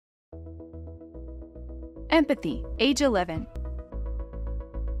Empathy, age 11.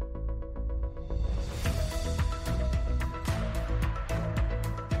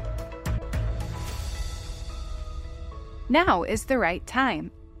 Now is the right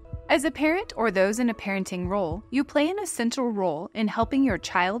time. As a parent or those in a parenting role, you play an essential role in helping your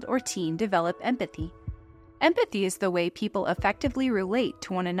child or teen develop empathy. Empathy is the way people effectively relate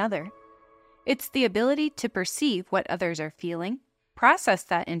to one another. It's the ability to perceive what others are feeling, process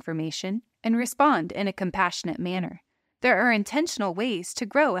that information, and respond in a compassionate manner. There are intentional ways to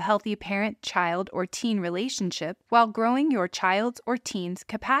grow a healthy parent-child or teen relationship while growing your child's or teen's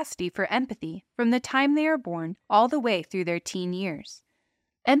capacity for empathy from the time they are born all the way through their teen years.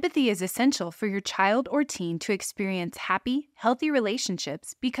 Empathy is essential for your child or teen to experience happy, healthy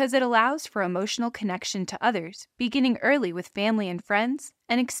relationships because it allows for emotional connection to others, beginning early with family and friends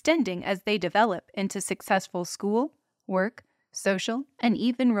and extending as they develop into successful school, work, social, and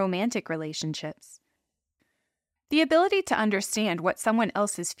even romantic relationships. The ability to understand what someone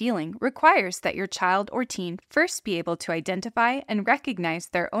else is feeling requires that your child or teen first be able to identify and recognize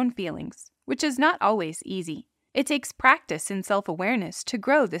their own feelings, which is not always easy. It takes practice and self-awareness to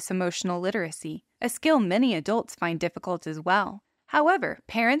grow this emotional literacy, a skill many adults find difficult as well. However,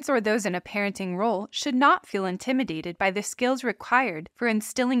 parents or those in a parenting role should not feel intimidated by the skills required for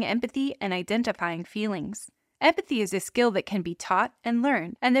instilling empathy and identifying feelings. Empathy is a skill that can be taught and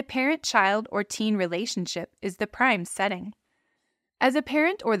learned, and the parent-child or teen relationship is the prime setting. As a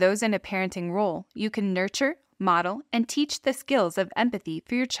parent or those in a parenting role, you can nurture, model, and teach the skills of empathy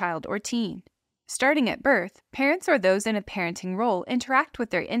for your child or teen. Starting at birth, parents or those in a parenting role interact with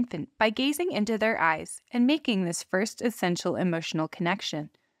their infant by gazing into their eyes and making this first essential emotional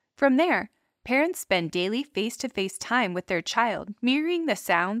connection. From there, parents spend daily face-to-face time with their child, mirroring the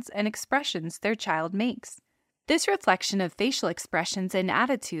sounds and expressions their child makes. This reflection of facial expressions and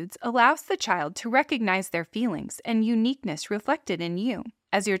attitudes allows the child to recognize their feelings and uniqueness reflected in you.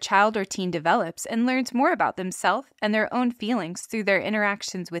 As your child or teen develops and learns more about themselves and their own feelings through their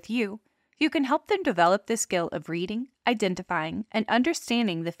interactions with you, you can help them develop the skill of reading, identifying, and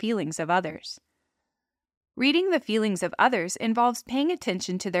understanding the feelings of others. Reading the feelings of others involves paying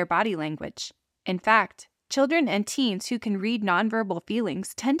attention to their body language. In fact, children and teens who can read nonverbal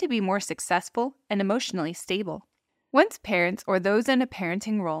feelings tend to be more successful and emotionally stable. Once parents or those in a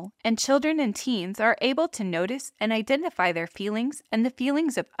parenting role and children and teens are able to notice and identify their feelings and the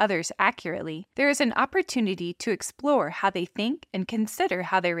feelings of others accurately, there is an opportunity to explore how they think and consider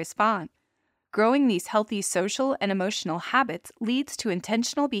how they respond. Growing these healthy social and emotional habits leads to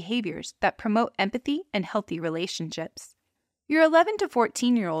intentional behaviors that promote empathy and healthy relationships. Your 11 to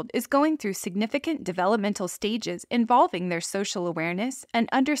 14-year-old is going through significant developmental stages involving their social awareness and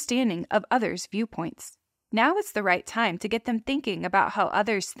understanding of others' viewpoints. Now is the right time to get them thinking about how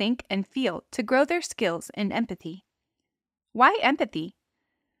others think and feel to grow their skills in empathy. Why empathy?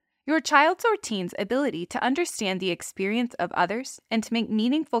 Your child's or teen's ability to understand the experience of others and to make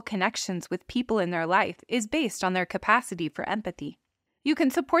meaningful connections with people in their life is based on their capacity for empathy. You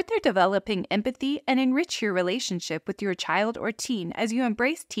can support their developing empathy and enrich your relationship with your child or teen as you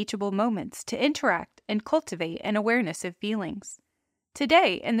embrace teachable moments to interact and cultivate an awareness of feelings.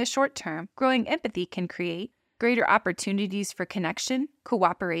 Today, in the short term, growing empathy can create greater opportunities for connection,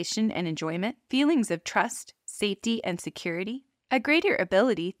 cooperation and enjoyment, feelings of trust, safety and security, a greater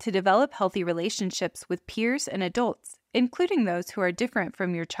ability to develop healthy relationships with peers and adults, including those who are different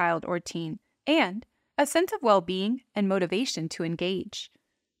from your child or teen, and a sense of well-being and motivation to engage.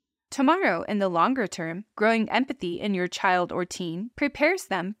 Tomorrow, in the longer term, growing empathy in your child or teen prepares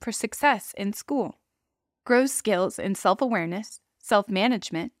them for success in school, grows skills in self-awareness,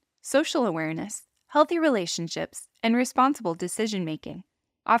 self-management, social awareness, healthy relationships, and responsible decision-making,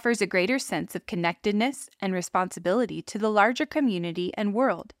 offers a greater sense of connectedness and responsibility to the larger community and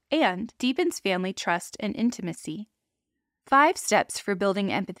world, and deepens family trust and intimacy. 5 steps for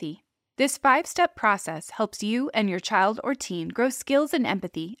building empathy. This 5-step process helps you and your child or teen grow skills in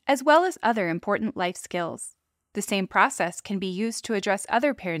empathy as well as other important life skills. The same process can be used to address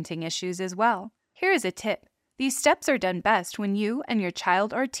other parenting issues as well. Here is a tip. These steps are done best when you and your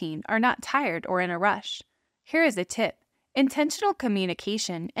child or teen are not tired or in a rush. Here is a tip. Intentional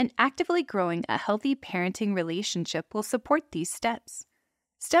communication and actively growing a healthy parenting relationship will support these steps.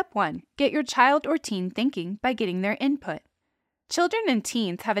 Step 1. Get your child or teen thinking by getting their input. Children and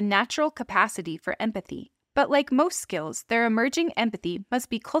teens have a natural capacity for empathy, but like most skills, their emerging empathy must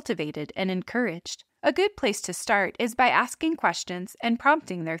be cultivated and encouraged. A good place to start is by asking questions and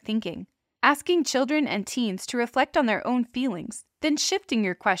prompting their thinking. Asking children and teens to reflect on their own feelings, then shifting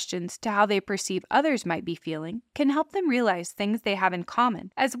your questions to how they perceive others might be feeling, can help them realize things they have in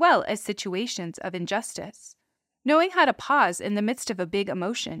common, as well as situations of injustice. Knowing how to pause in the midst of a big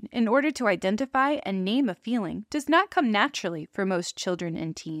emotion in order to identify and name a feeling does not come naturally for most children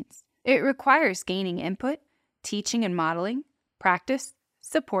and teens. It requires gaining input, teaching and modeling, practice,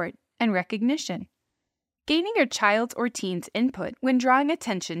 support, and recognition. Gaining your child's or teen's input when drawing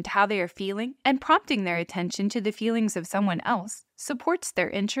attention to how they are feeling and prompting their attention to the feelings of someone else supports their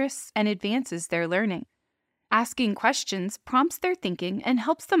interests and advances their learning. Asking questions prompts their thinking and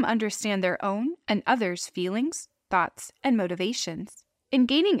helps them understand their own and others' feelings, thoughts, and motivations. In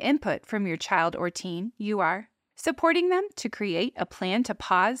gaining input from your child or teen, you are supporting them to create a plan to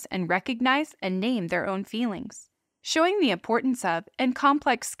pause and recognize and name their own feelings, showing the importance of and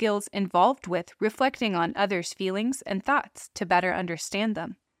complex skills involved with reflecting on others' feelings and thoughts to better understand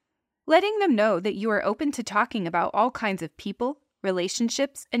them, letting them know that you are open to talking about all kinds of people,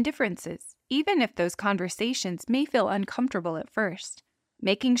 relationships, and differences, even if those conversations may feel uncomfortable at first,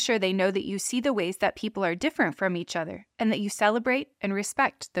 making sure they know that you see the ways that people are different from each other and that you celebrate and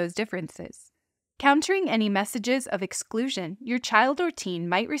respect those differences. Countering any messages of exclusion your child or teen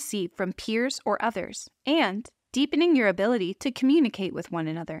might receive from peers or others, and deepening your ability to communicate with one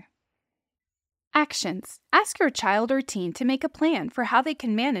another. Actions. Ask your child or teen to make a plan for how they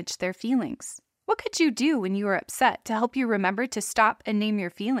can manage their feelings. What could you do when you are upset to help you remember to stop and name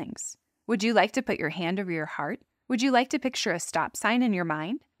your feelings? Would you like to put your hand over your heart? Would you like to picture a stop sign in your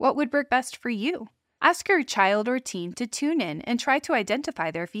mind? What would work best for you? Ask your child or teen to tune in and try to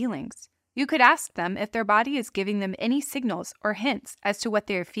identify their feelings. You could ask them if their body is giving them any signals or hints as to what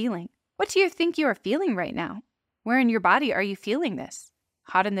they are feeling. What do you think you are feeling right now? Where in your body are you feeling this?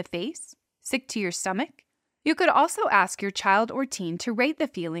 Hot in the face? Sick to your stomach? You could also ask your child or teen to rate the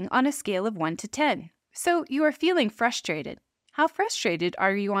feeling on a scale of 1 to 10. So you are feeling frustrated. How frustrated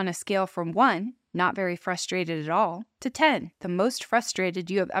are you on a scale from 1, not very frustrated at all, to 10, the most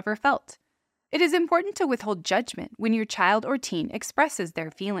frustrated you have ever felt? It is important to withhold judgment when your child or teen expresses their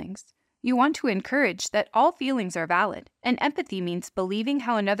feelings. You want to encourage that all feelings are valid, and empathy means believing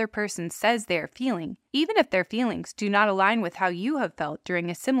how another person says they are feeling, even if their feelings do not align with how you have felt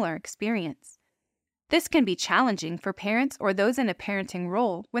during a similar experience. This can be challenging for parents or those in a parenting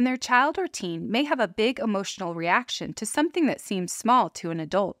role when their child or teen may have a big emotional reaction to something that seems small to an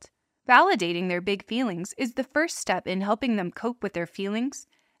adult. Validating their big feelings is the first step in helping them cope with their feelings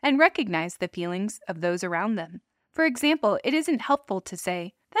and recognize the feelings of those around them. For example, it isn't helpful to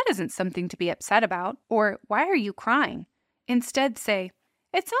say, "That isn't something to be upset about," or "Why are you crying?" Instead, say,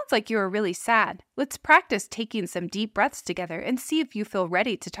 "It sounds like you are really sad. Let's practice taking some deep breaths together and see if you feel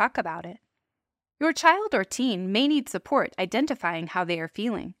ready to talk about it." Your child or teen may need support identifying how they are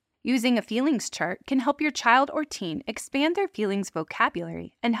feeling. Using a feelings chart can help your child or teen expand their feelings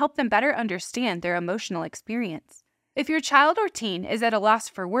vocabulary and help them better understand their emotional experience. If your child or teen is at a loss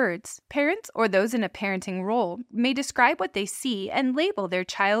for words, parents or those in a parenting role may describe what they see and label their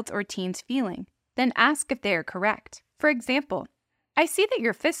child's or teen's feeling, then ask if they are correct. For example, "I see that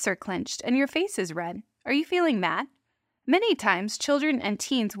your fists are clenched and your face is red. Are you feeling mad?" Many times, children and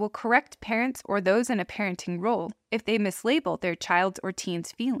teens will correct parents or those in a parenting role if they mislabel their child's or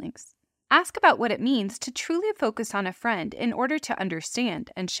teen's feelings. Ask about what it means to truly focus on a friend in order to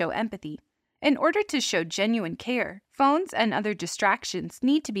understand and show empathy. In order to show genuine care, phones and other distractions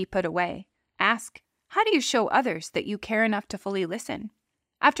need to be put away. Ask, how do you show others that you care enough to fully listen?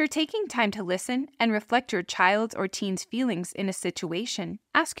 After taking time to listen and reflect your child's or teen's feelings in a situation,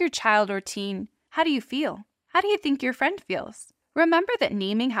 ask your child or teen, how do you feel? How do you think your friend feels? Remember that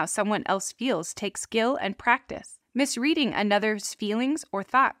naming how someone else feels takes skill and practice. Misreading another's feelings or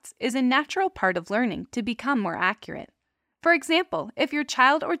thoughts is a natural part of learning to become more accurate. For example, if your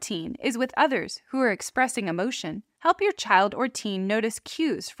child or teen is with others who are expressing emotion, help your child or teen notice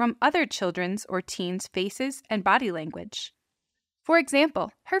cues from other children's or teens' faces and body language. For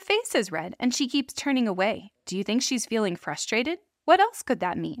example, her face is red and she keeps turning away. Do you think she's feeling frustrated? What else could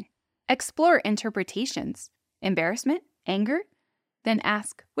that mean? Explore interpretations. Embarrassment? Anger? Then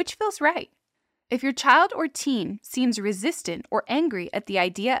ask, which feels right? If your child or teen seems resistant or angry at the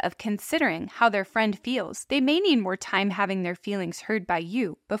idea of considering how their friend feels, they may need more time having their feelings heard by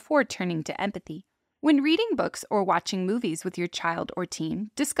you before turning to empathy. When reading books or watching movies with your child or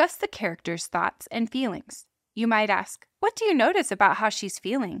teen, discuss the characters' thoughts and feelings. You might ask, what do you notice about how she's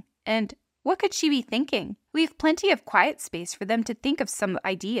feeling? And what could she be thinking? Leave plenty of quiet space for them to think of some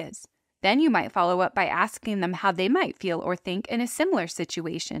ideas. Then you might follow up by asking them how they might feel or think in a similar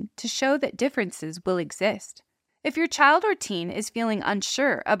situation to show that differences will exist. If your child or teen is feeling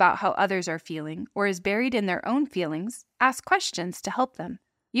unsure about how others are feeling or is buried in their own feelings, ask questions to help them.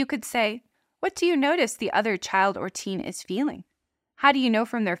 You could say, "What do you notice the other child or teen is feeling? How do you know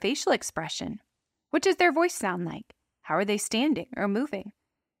from their facial expression? What does their voice sound like? How are they standing or moving?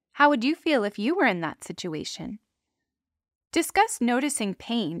 How would you feel if you were in that situation?" Discuss noticing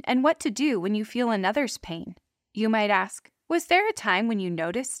pain and what to do when you feel another's pain. You might ask, "Was there a time when you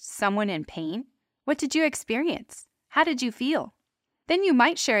noticed someone in pain? What did you experience? How did you feel?" Then you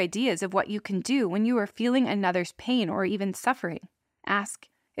might share ideas of what you can do when you are feeling another's pain or even suffering. Ask,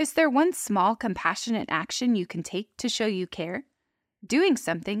 "Is there one small, compassionate action you can take to show you care?" Doing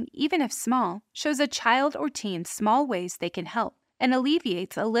something, even if small, shows a child or teen small ways they can help and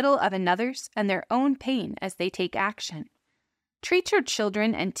alleviates a little of another's and their own pain as they take action. Treat your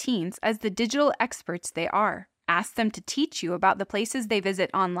children and teens as the digital experts they are. Ask them to teach you about the places they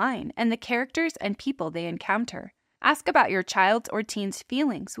visit online and the characters and people they encounter. Ask about your child's or teen's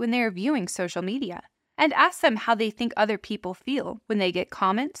feelings when they are viewing social media. And ask them how they think other people feel when they get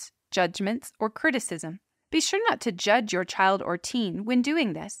comments, judgments, or criticism. Be sure not to judge your child or teen when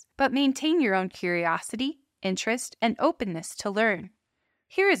doing this, but maintain your own curiosity, interest, and openness to learn.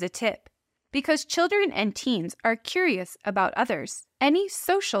 Here is a tip. Because children and teens are curious about others, any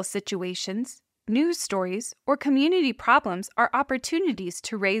social situations, news stories, or community problems are opportunities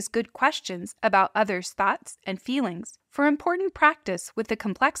to raise good questions about others' thoughts and feelings for important practice with the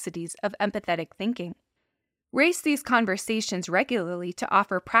complexities of empathetic thinking. Raise these conversations regularly to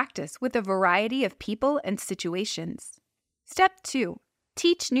offer practice with a variety of people and situations. Step 2.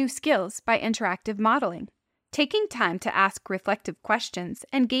 Teach new skills by interactive modeling. Taking time to ask reflective questions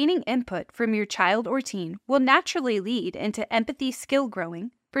and gaining input from your child or teen will naturally lead into empathy skill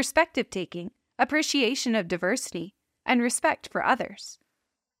growing, perspective taking, appreciation of diversity, and respect for others.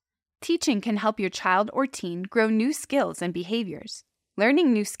 Teaching can help your child or teen grow new skills and behaviors.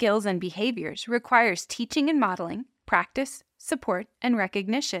 Learning new skills and behaviors requires teaching and modeling, practice, support, and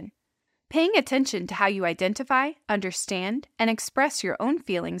recognition. Paying attention to how you identify, understand, and express your own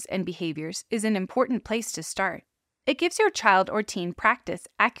feelings and behaviors is an important place to start. It gives your child or teen practice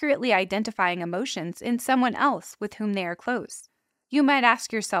accurately identifying emotions in someone else with whom they are close. You might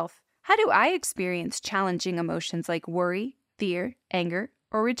ask yourself, how do I experience challenging emotions like worry, fear, anger,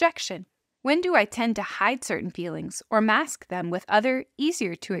 or rejection? When do I tend to hide certain feelings or mask them with other,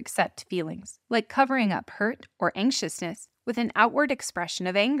 easier to accept feelings, like covering up hurt or anxiousness with an outward expression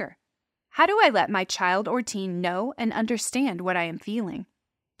of anger? How do I let my child or teen know and understand what I am feeling?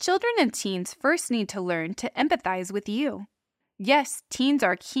 Children and teens first need to learn to empathize with you. Yes, teens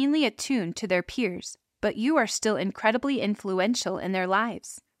are keenly attuned to their peers, but you are still incredibly influential in their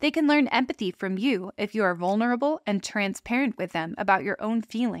lives. They can learn empathy from you if you are vulnerable and transparent with them about your own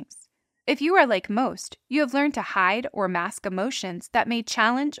feelings. If you are like most, you have learned to hide or mask emotions that may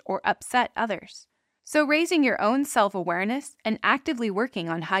challenge or upset others. So raising your own self-awareness and actively working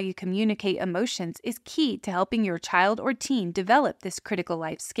on how you communicate emotions is key to helping your child or teen develop this critical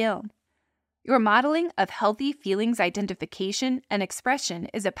life skill. Your modeling of healthy feelings identification and expression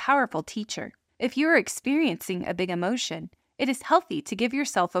is a powerful teacher. If you are experiencing a big emotion, it is healthy to give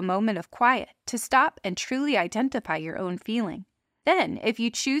yourself a moment of quiet to stop and truly identify your own feeling. Then, if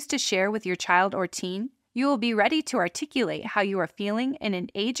you choose to share with your child or teen, you will be ready to articulate how you are feeling in an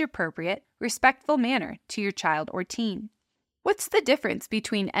age-appropriate, respectful manner to your child or teen. What's the difference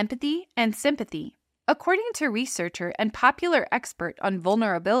between empathy and sympathy? According to researcher and popular expert on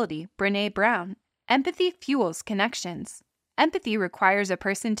vulnerability, Brené Brown, empathy fuels connections. Empathy requires a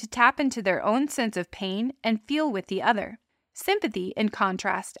person to tap into their own sense of pain and feel with the other. Sympathy, in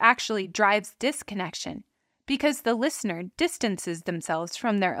contrast, actually drives disconnection because the listener distances themselves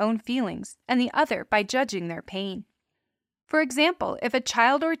from their own feelings and the other by judging their pain. For example, if a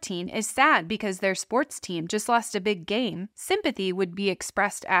child or teen is sad because their sports team just lost a big game, sympathy would be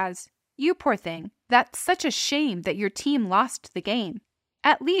expressed as, "You poor thing, that's such a shame that your team lost the game.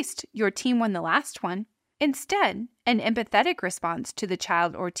 At least your team won the last one." Instead, an empathetic response to the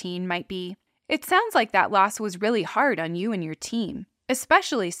child or teen might be, "It sounds like that loss was really hard on you and your team,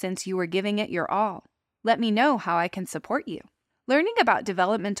 especially since you were giving it your all. Let me know how I can support you." Learning about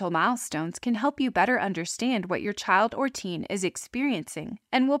developmental milestones can help you better understand what your child or teen is experiencing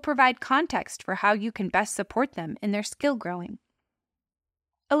and will provide context for how you can best support them in their skill growing.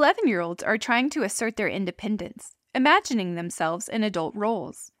 11-year-olds are trying to assert their independence, imagining themselves in adult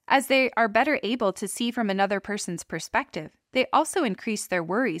roles. As they are better able to see from another person's perspective, they also increase their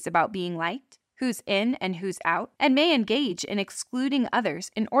worries about being liked, who's in and who's out, and may engage in excluding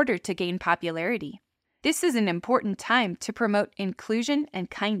others in order to gain popularity. This is an important time to promote inclusion and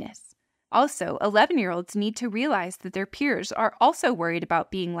kindness. Also, 11-year-olds need to realize that their peers are also worried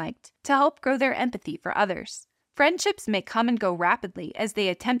about being liked to help grow their empathy for others. Friendships may come and go rapidly as they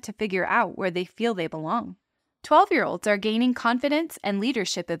attempt to figure out where they feel they belong. 12-year-olds are gaining confidence and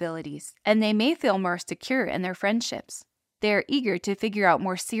leadership abilities, and they may feel more secure in their friendships. They are eager to figure out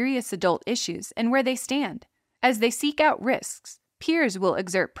more serious adult issues and where they stand. As they seek out risks, peers will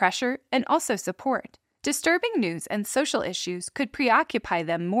exert pressure and also support. Disturbing news and social issues could preoccupy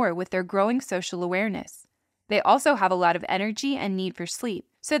them more with their growing social awareness. They also have a lot of energy and need for sleep,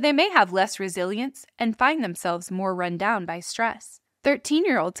 so they may have less resilience and find themselves more run down by stress.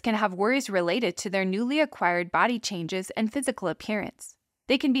 13-year-olds can have worries related to their newly acquired body changes and physical appearance.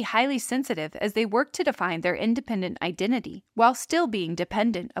 They can be highly sensitive as they work to define their independent identity while still being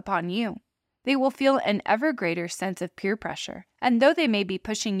dependent upon you. They will feel an ever greater sense of peer pressure, and though they may be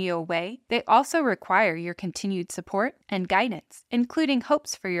pushing you away, they also require your continued support and guidance, including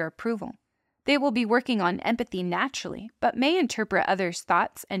hopes for your approval. They will be working on empathy naturally, but may interpret others'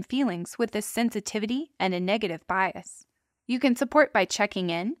 thoughts and feelings with a sensitivity and a negative bias. You can support by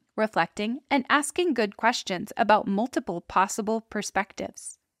checking in, reflecting, and asking good questions about multiple possible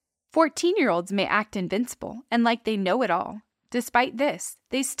perspectives. 14-year-olds may act invincible and like they know it all. Despite this,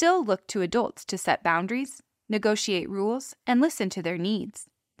 they still look to adults to set boundaries, negotiate rules, and listen to their needs.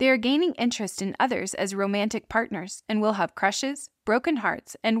 They are gaining interest in others as romantic partners and will have crushes, broken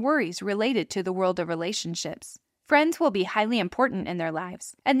hearts, and worries related to the world of relationships. Friends will be highly important in their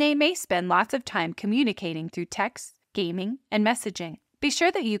lives, and they may spend lots of time communicating through texts, gaming, and messaging. Be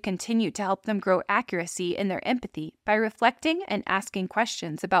sure that you continue to help them grow accuracy in their empathy by reflecting and asking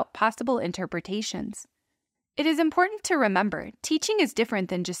questions about possible interpretations. It is important to remember, teaching is different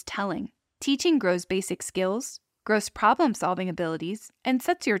than just telling. Teaching grows basic skills, grows problem-solving abilities, and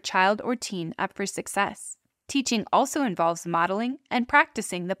sets your child or teen up for success. Teaching also involves modeling and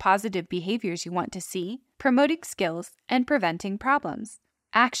practicing the positive behaviors you want to see, promoting skills, and preventing problems.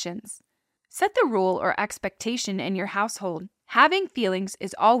 Actions. Set the rule or expectation in your household. Having feelings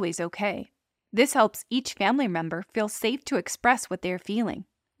is always okay. This helps each family member feel safe to express what they're feeling.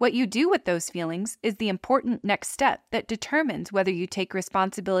 What you do with those feelings is the important next step that determines whether you take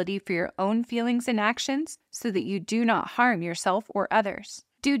responsibility for your own feelings and actions so that you do not harm yourself or others.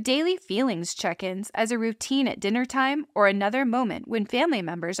 Do daily feelings check-ins as a routine at dinner time or another moment when family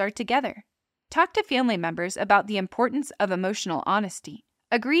members are together. Talk to family members about the importance of emotional honesty.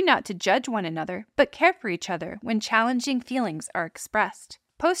 Agree not to judge one another, but care for each other when challenging feelings are expressed.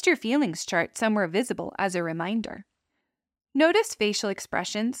 Post your feelings chart somewhere visible as a reminder. Notice facial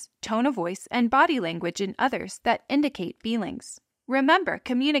expressions, tone of voice, and body language in others that indicate feelings. Remember,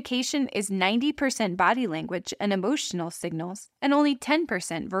 communication is 90% body language and emotional signals, and only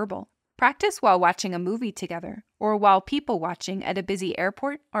 10% verbal. Practice while watching a movie together, or while people watching at a busy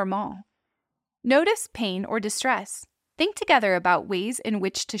airport or mall. Notice pain or distress. Think together about ways in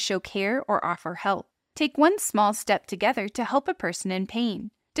which to show care or offer help. Take one small step together to help a person in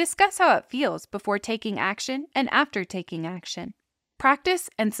pain. Discuss how it feels before taking action and after taking action. Practice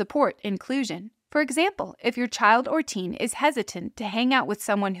and support inclusion. For example, if your child or teen is hesitant to hang out with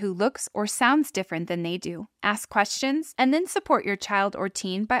someone who looks or sounds different than they do, ask questions and then support your child or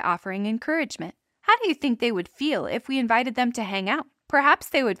teen by offering encouragement. How do you think they would feel if we invited them to hang out? Perhaps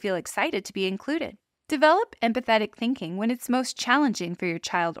they would feel excited to be included. Develop empathetic thinking when it's most challenging for your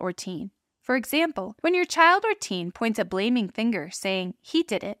child or teen. For example, when your child or teen points a blaming finger saying, "He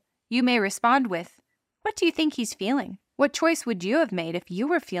did it," you may respond with, "What do you think he's feeling? What choice would you have made if you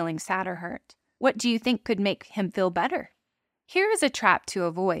were feeling sad or hurt? What do you think could make him feel better?" Here is a trap to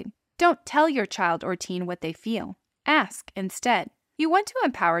avoid. Don't tell your child or teen what they feel. Ask instead. You want to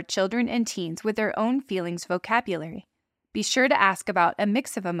empower children and teens with their own feelings vocabulary. Be sure to ask about a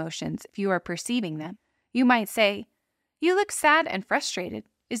mix of emotions if you are perceiving them. You might say, "You look sad and frustrated.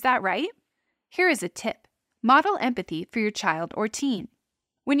 Is that right?" Here is a tip. Model empathy for your child or teen.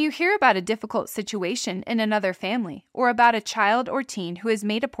 When you hear about a difficult situation in another family or about a child or teen who has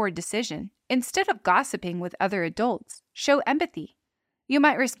made a poor decision, instead of gossiping with other adults, show empathy. You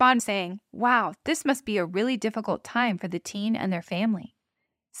might respond saying, "Wow, this must be a really difficult time for the teen and their family."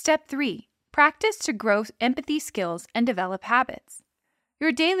 Step 3. Practice to grow empathy skills and develop habits.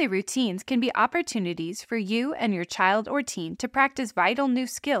 Your daily routines can be opportunities for you and your child or teen to practice vital new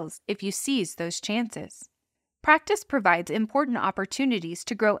skills if you seize those chances. Practice provides important opportunities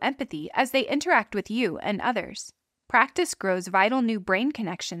to grow empathy as they interact with you and others. Practice grows vital new brain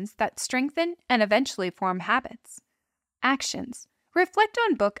connections that strengthen and eventually form habits. Actions. Reflect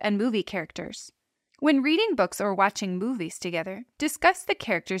on book and movie characters. When reading books or watching movies together, discuss the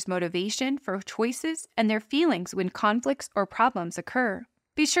characters' motivation for choices and their feelings when conflicts or problems occur.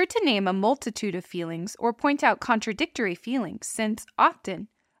 Be sure to name a multitude of feelings or point out contradictory feelings, since often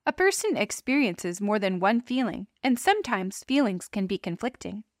a person experiences more than one feeling, and sometimes feelings can be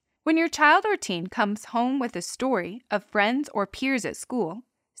conflicting. When your child or teen comes home with a story of friends or peers at school,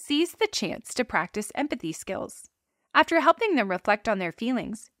 seize the chance to practice empathy skills. After helping them reflect on their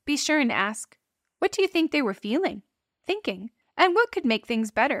feelings, be sure and ask, what do you think they were thinking, and what could make things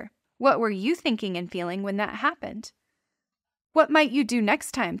better? What were you thinking and feeling when that happened? What might you do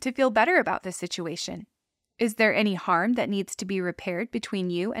next time to feel better about the situation? Is there any harm that needs to be repaired between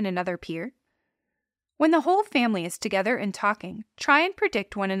you and another peer? When the whole family is together and talking, try and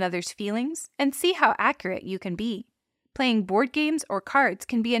predict one another's feelings and see how accurate you can be. Playing board games or cards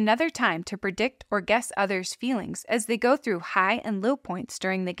can be another time to predict or guess others' feelings as they go through high and low points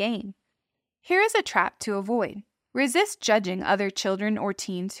during the game. Here is a trap to avoid. Resist judging other children or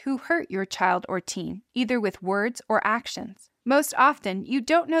teens who hurt your child or teen, either with words or actions. Most often, you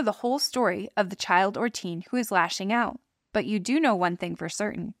don't know the whole story of the child or teen who is lashing out, but you do know one thing for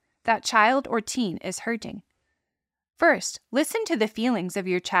certain: that child or teen is hurting. First, listen to the feelings of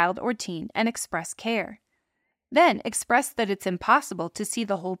your child or teen and express care. Then, express that it's impossible to see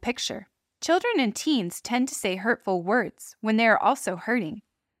the whole picture. Children and teens tend to say hurtful words when they are also hurting.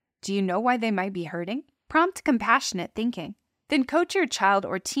 Do you know why they might be hurting? Prompt compassionate thinking. Then coach your child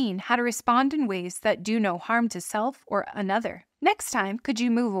or teen how to respond in ways that do no harm to self or another. Next time, could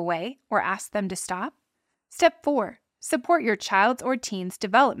you move away or ask them to stop? Step 4. Support your child's or teen's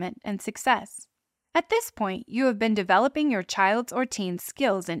development and success. At this point, you have been developing your child's or teen's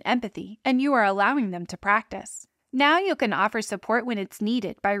skills in empathy, and you are allowing them to practice. Now you can offer support when it's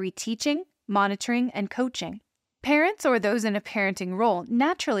needed by reteaching, monitoring, and coaching. Parents or those in a parenting role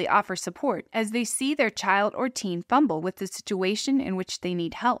naturally offer support as they see their child or teen fumble with the situation in which they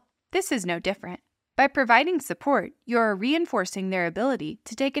need help. This is no different. By providing support, you are reinforcing their ability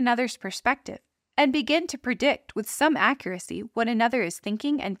to take another's perspective and begin to predict with some accuracy what another is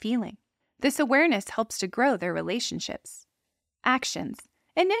thinking and feeling. This awareness helps to grow their relationships. Actions.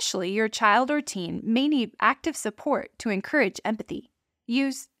 Initially, your child or teen may need active support to encourage empathy.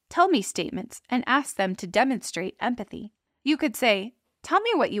 Use tell me statements and ask them to demonstrate empathy. You could say, tell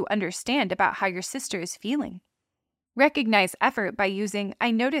me what you understand about how your sister is feeling. Recognize effort by using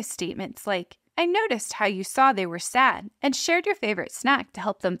I noticed statements like, I noticed how you saw they were sad and shared your favorite snack to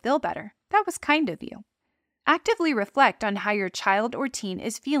help them feel better. That was kind of you. Actively reflect on how your child or teen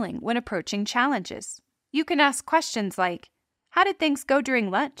is feeling when approaching challenges. You can ask questions like, how did things go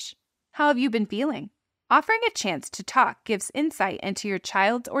during lunch? How have you been feeling? Offering a chance to talk gives insight into your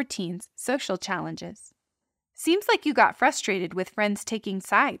child's or teen's social challenges. Seems like you got frustrated with friends taking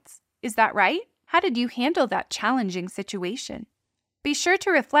sides. Is that right? How did you handle that challenging situation? Be sure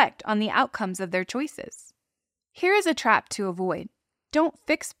to reflect on the outcomes of their choices. Here is a trap to avoid. Don't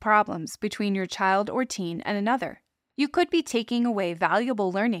fix problems between your child or teen and another. You could be taking away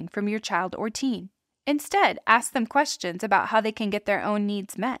valuable learning from your child or teen. Instead, ask them questions about how they can get their own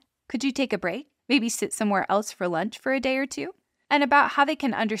needs met. Could you take a break? Maybe sit somewhere else for lunch for a day or two? And about how they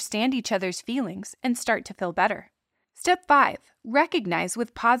can understand each other's feelings and start to feel better. Step 5. Recognize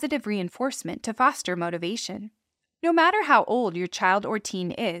with positive reinforcement to foster motivation. No matter how old your child or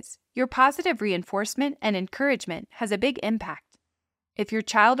teen is, your positive reinforcement and encouragement has a big impact. If your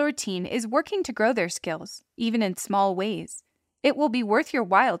child or teen is working to grow their skills, even in small ways, it will be worth your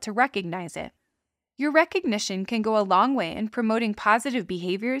while to recognize it. Your recognition can go a long way in promoting positive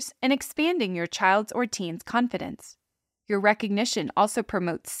behaviors and expanding your child's or teen's confidence. Your recognition also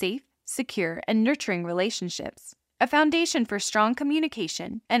promotes safe, secure, and nurturing relationships, a foundation for strong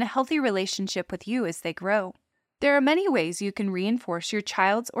communication and a healthy relationship with you as they grow. There are many ways you can reinforce your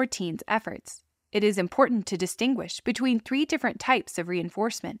child's or teen's efforts. It is important to distinguish between 3 different types of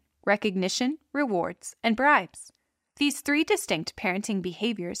reinforcement: recognition, rewards, and bribes. These 3 distinct parenting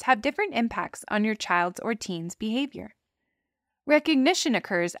behaviors have different impacts on your child's or teen's behavior. Recognition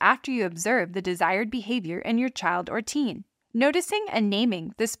occurs after you observe the desired behavior in your child or teen. Noticing and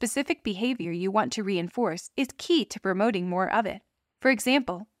naming the specific behavior you want to reinforce is key to promoting more of it. For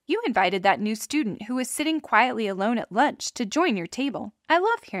example, you invited that new student who was sitting quietly alone at lunch to join your table. I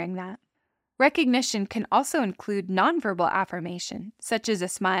love hearing that. Recognition can also include nonverbal affirmation, such as a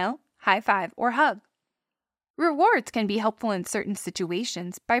smile, high five, or hug. Rewards can be helpful in certain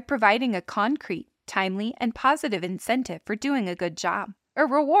situations by providing a concrete, timely, and positive incentive for doing a good job. A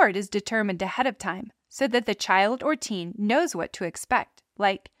reward is determined ahead of time so that the child or teen knows what to expect.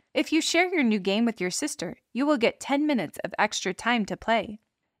 Like, if you share your new game with your sister, you will get 10 minutes of extra time to play.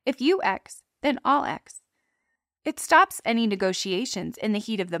 If you X, then I'll X. It stops any negotiations in the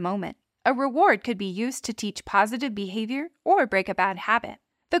heat of the moment. A reward could be used to teach positive behavior or break a bad habit.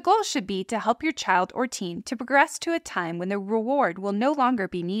 The goal should be to help your child or teen to progress to a time when the reward will no longer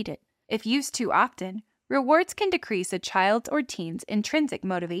be needed. If used too often, rewards can decrease a child or teen's intrinsic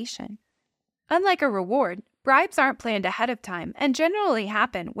motivation. Unlike a reward, bribes aren't planned ahead of time and generally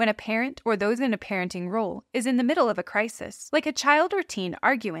happen when a parent or those in a parenting role is in the middle of a crisis, like a child or teen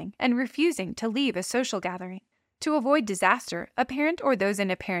arguing and refusing to leave a social gathering. To avoid disaster, a parent or those in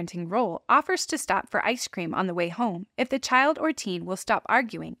a parenting role offers to stop for ice cream on the way home if the child or teen will stop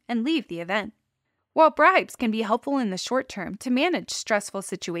arguing and leave the event. While bribes can be helpful in the short term to manage stressful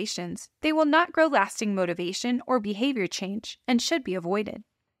situations, they will not grow lasting motivation or behavior change and should be avoided.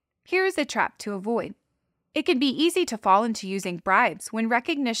 Here is a trap to avoid. It can be easy to fall into using bribes when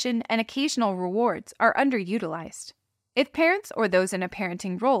recognition and occasional rewards are underutilized. If parents or those in a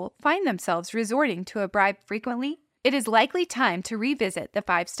parenting role find themselves resorting to a bribe frequently, it is likely time to revisit the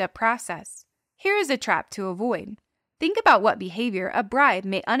 5-step process. Here is a trap to avoid. Think about what behavior a bribe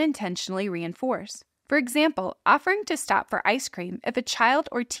may unintentionally reinforce. For example, offering to stop for ice cream if a child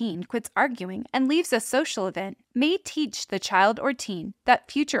or teen quits arguing and leaves a social event may teach the child or teen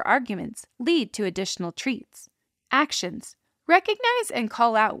that future arguments lead to additional treats. Actions. Recognize and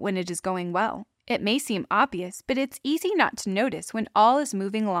call out when it is going well. It may seem obvious, but it's easy not to notice when all is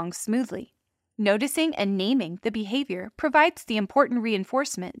moving along smoothly. Noticing and naming the behavior provides the important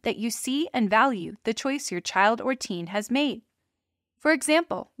reinforcement that you see and value the choice your child or teen has made. For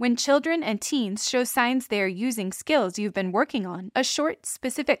example, when children and teens show signs they are using skills you've been working on, a short,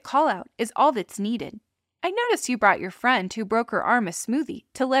 specific call-out is all that's needed. I noticed you brought your friend who broke her arm a smoothie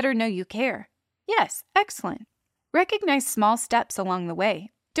to let her know you care. Yes, excellent. Recognize small steps along the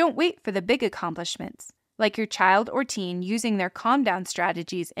way. Don't wait for the big accomplishments, like your child or teen using their calm-down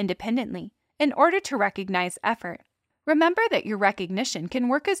strategies independently, in order to recognize effort. Remember that your recognition can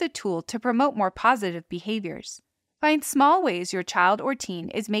work as a tool to promote more positive behaviors. Find small ways your child or teen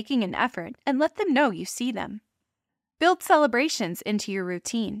is making an effort and let them know you see them. Build celebrations into your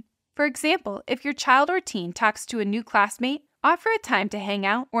routine. For example, if your child or teen talks to a new classmate, offer a time to hang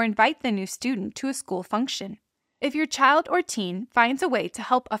out or invite the new student to a school function. If your child or teen finds a way to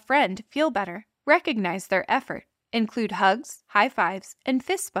help a friend feel better, recognize their effort. Include hugs, high fives, and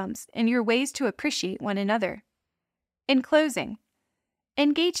fist bumps in your ways to appreciate one another. In closing,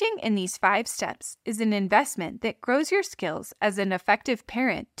 engaging in these 5 steps is an investment that grows your skills as an effective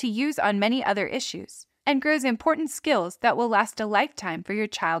parent to use on many other issues, and grows important skills that will last a lifetime for your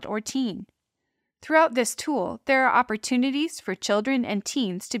child or teen. Throughout this tool, there are opportunities for children and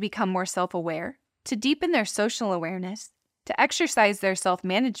teens to become more self-aware, to deepen their social awareness, to exercise their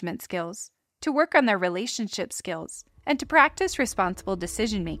self-management skills, to work on their relationship skills, and to practice responsible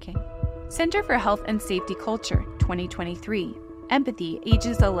decision-making. Center for Health and Safety Culture, 2023. Empathy,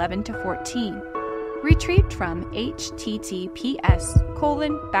 ages 11 to 14. Retrieved from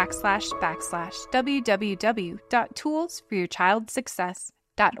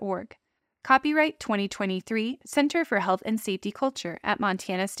https://www.toolsforyourchildsuccess.org. Copyright 2023, Center for Health and Safety Culture at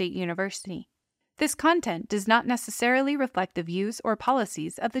Montana State University. This content does not necessarily reflect the views or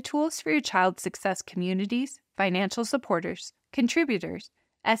policies of the Tools for Your Child's Success communities, financial supporters, contributors,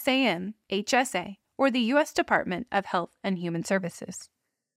 SAM, HSA, or the U.S. Department of Health and Human Services.